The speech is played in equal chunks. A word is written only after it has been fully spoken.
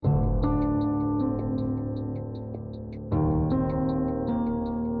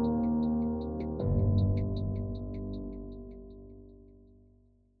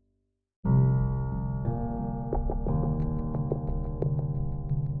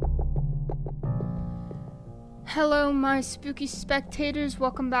Hello, my spooky spectators.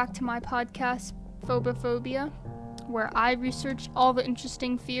 Welcome back to my podcast, Phobophobia, where I research all the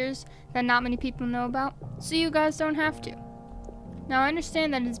interesting fears that not many people know about, so you guys don't have to. Now, I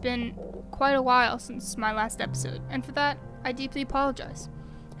understand that it's been quite a while since my last episode, and for that, I deeply apologize.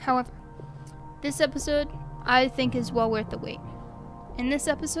 However, this episode, I think, is well worth the wait. In this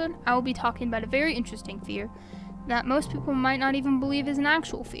episode, I will be talking about a very interesting fear that most people might not even believe is an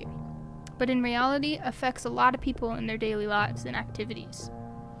actual fear, but in reality affects a lot of people in their daily lives and activities.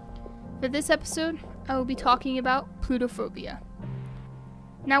 For this episode, I will be talking about Plutophobia.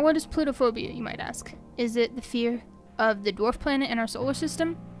 Now, what is Plutophobia, you might ask? Is it the fear of the dwarf planet in our solar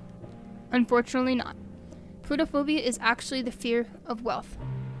system? Unfortunately not. Plutophobia is actually the fear of wealth.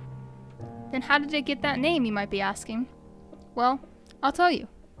 Then how did it get that name, you might be asking? Well, I'll tell you,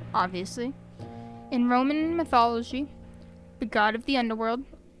 obviously. In Roman mythology, the god of the underworld,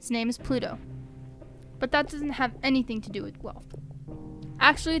 his name is Pluto. But that doesn't have anything to do with wealth.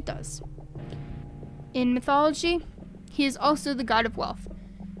 Actually, it does. In mythology, he is also the god of wealth,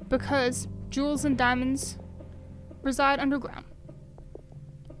 because jewels and diamonds reside underground.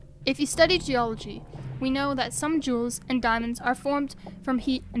 If you study geology, we know that some jewels and diamonds are formed from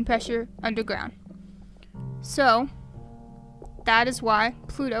heat and pressure underground. So, that is why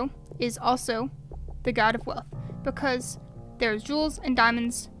Pluto is also the god of wealth, because there are jewels and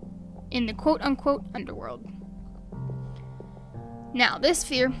diamonds in the quote-unquote underworld. Now, this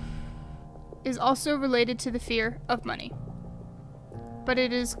fear is also related to the fear of money, but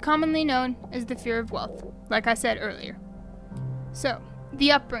it is commonly known as the fear of wealth, like I said earlier. So,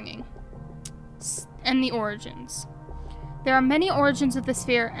 the upbringing and the origins. There are many origins of this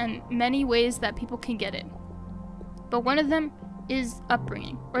fear and many ways that people can get it, but one of them is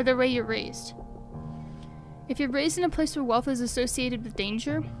upbringing, or the way you're raised. If you're raised in a place where wealth is associated with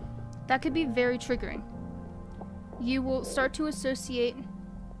danger, that could be very triggering. You will start to associate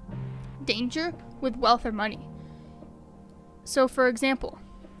danger with wealth or money. So, for example,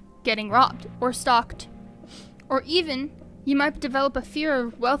 getting robbed or stalked. Or even, you might develop a fear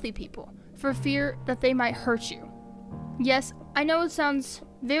of wealthy people, for fear that they might hurt you. Yes, I know it sounds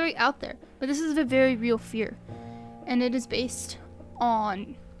very out there, but this is a very real fear. And it is based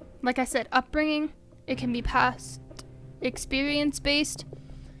on, like I said, upbringing. It can be past experience-based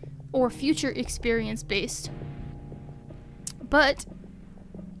or future experience-based. But,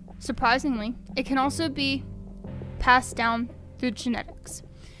 surprisingly, it can also be passed down through genetics.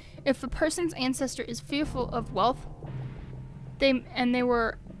 If a person's ancestor is fearful of wealth, they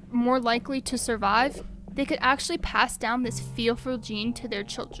were more likely to survive, they could actually pass down this fearful gene to their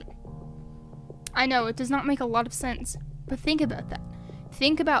children. I know, it does not make a lot of sense, but think about that.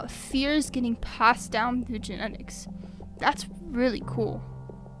 Think about fears getting passed down through genetics. That's really cool.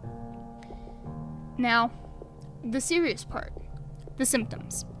 Now, the serious part, the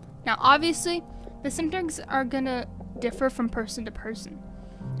symptoms. Now, obviously, the symptoms are gonna differ from person to person,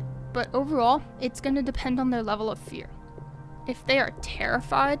 but overall, it's gonna depend on their level of fear. If they are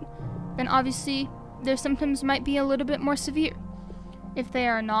terrified, then obviously their symptoms might be a little bit more severe. If they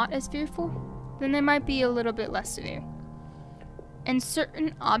are not as fearful, then they might be a little bit less severe. And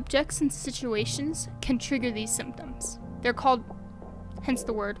certain objects and situations can trigger these symptoms. They're called, hence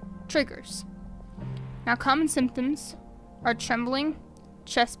the word, triggers. Now, common symptoms are trembling,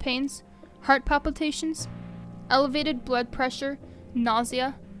 chest pains, heart palpitations, elevated blood pressure,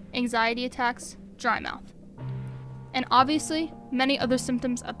 nausea, anxiety attacks, dry mouth. And obviously, many other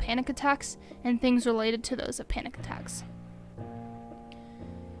symptoms of panic attacks and things related to those of panic attacks.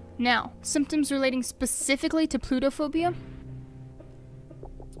 Now, symptoms relating specifically to Plutophobia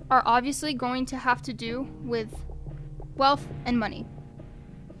are obviously going to have to do with wealth and money.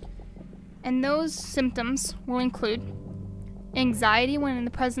 And those symptoms will include anxiety when in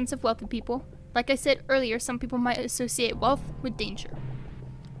the presence of wealthy people. Like I said earlier, some people might associate wealth with danger,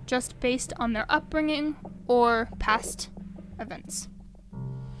 just based on their upbringing or past events.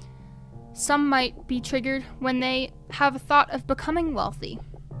 Some might be triggered when they have a thought of becoming wealthy.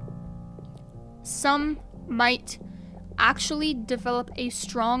 Some might actually develop a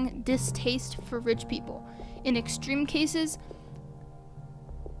strong distaste for rich people. In extreme cases,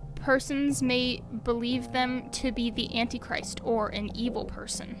 persons may believe them to be the Antichrist or an evil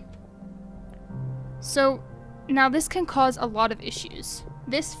person. So, now this can cause a lot of issues.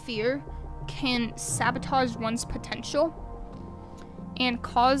 This fear can sabotage one's potential and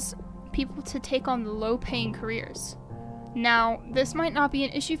cause people to take on low-paying careers. Now, this might not be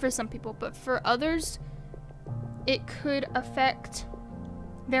an issue for some people, but for others, it could affect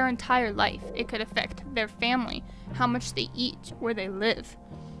their entire life. It could affect their family, how much they eat, where they live,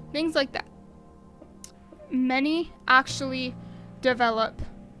 things like that. many actually develop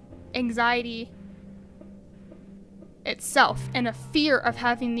anxiety itself and a fear of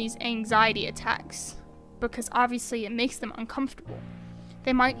having these anxiety attacks because obviously it makes them uncomfortable.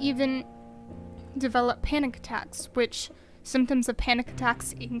 They might even develop panic attacks, which symptoms of panic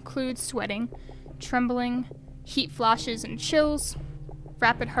attacks include sweating, trembling, heat flashes and chills,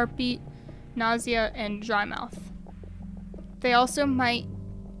 rapid heartbeat, nausea, and dry mouth. They also might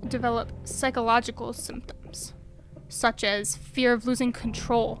develop psychological symptoms, such as fear of losing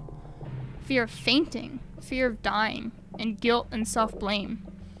control, fear of fainting, fear of dying, and guilt and self-blame.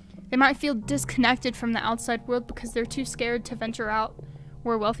 They might feel disconnected from the outside world because they're too scared to venture out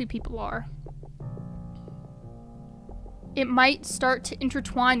where wealthy people are. It might start to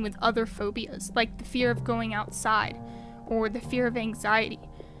intertwine with other phobias, like the fear of going outside or the fear of anxiety.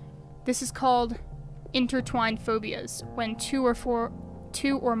 This is called intertwined phobias, when two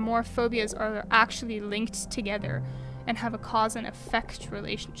or more phobias are actually linked together and have a cause and effect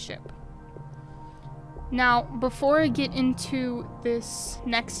relationship. Now, before I get into this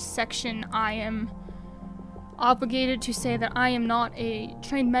next section, I am obligated to say that I am not a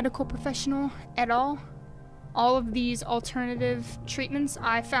trained medical professional at all. All of these alternative treatments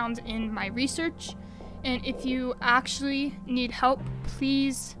I found in my research, and if you actually need help,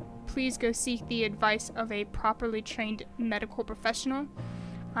 please go seek the advice of a properly trained medical professional.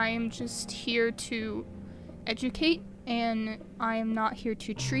 I am just here to educate, and I am not here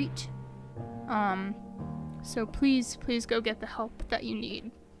to treat. So please go get the help that you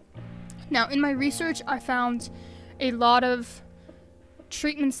need. Now, in my research, I found a lot of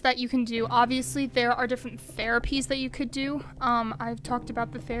treatments that you can do. Obviously, there are different therapies that you could do. I've talked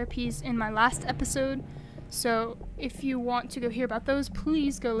about the therapies in my last episode, so if you want to go hear about those,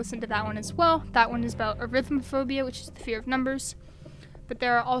 please go listen to that one as well. That one is about arithmophobia, which is the fear of numbers. But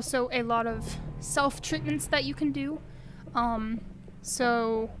there are also a lot of self-treatments that you can do.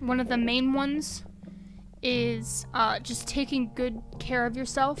 So one of the main ones is just taking good care of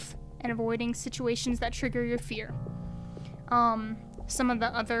yourself and avoiding situations that trigger your fear. Some of the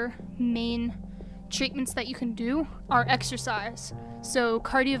other main treatments that you can do are exercise. So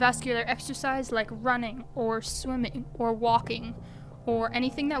cardiovascular exercise like running or swimming or walking or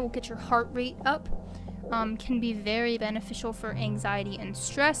anything that will get your heart rate up can be very beneficial for anxiety and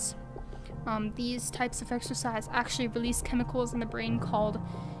stress. These types of exercise actually release chemicals in the brain called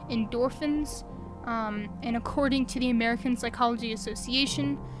endorphins. And according to the American Psychology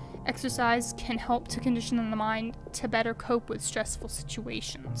Association, exercise can help to condition the mind to better cope with stressful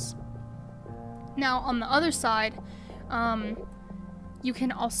situations. Now, on the other side, you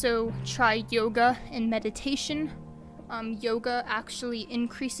can also try yoga and meditation. Yoga actually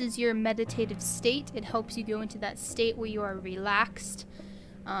increases your meditative state. It helps you go into that state where you are relaxed,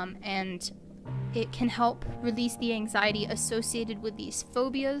 and it can help release the anxiety associated with these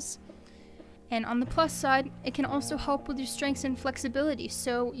phobias. And on the plus side, it can also help with your strengths and flexibility,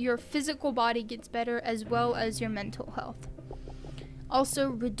 so your physical body gets better as well as your mental health.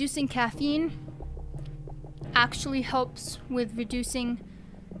 Also, reducing caffeine actually helps with reducing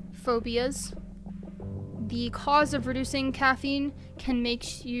phobias. The cause of reducing caffeine can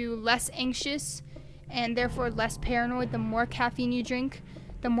make you less anxious and therefore less paranoid. The more caffeine you drink,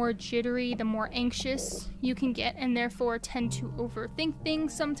 the more jittery, the more anxious you can get, and therefore tend to overthink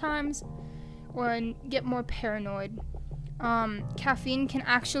things sometimes or get more paranoid. Caffeine can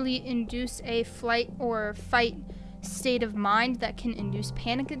actually induce a flight or fight state of mind that can induce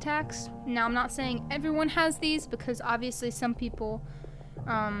panic attacks. Now, I'm not saying everyone has these because obviously some people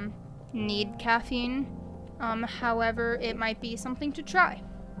need caffeine. However, it might be something to try.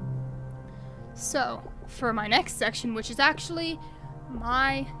 So, for my next section, which is actually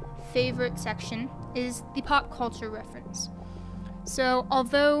my favorite section, is the pop culture reference. So,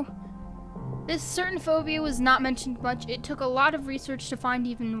 although this certain phobia was not mentioned much, it took a lot of research to find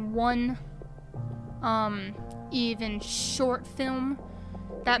even one even short film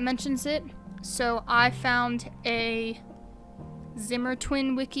that mentions it. So I found a Zimmer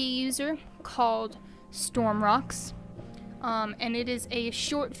Twin Wiki user called Stormrocks, and it is a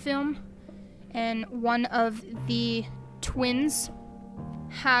short film, and one of the twins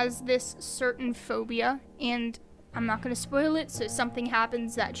has this certain phobia, and I'm not going to spoil it, so something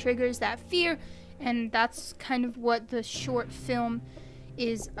happens that triggers that fear, and that's kind of what the short film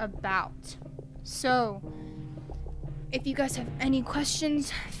is about. So, if you guys have any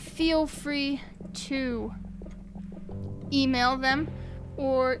questions, feel free to email them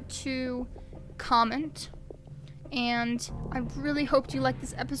or to comment. And I really hoped you liked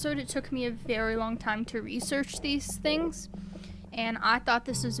this episode. It took me a very long time to research these things. and I thought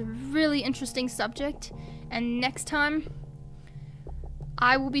this was a really interesting subject. And next time,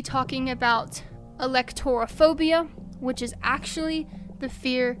 I will be talking about electorophobia, which is actually the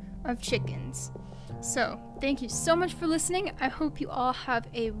fear of chickens. So, thank you so much for listening. I hope you all have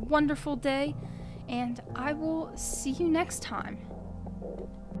a wonderful day, and I will see you next time.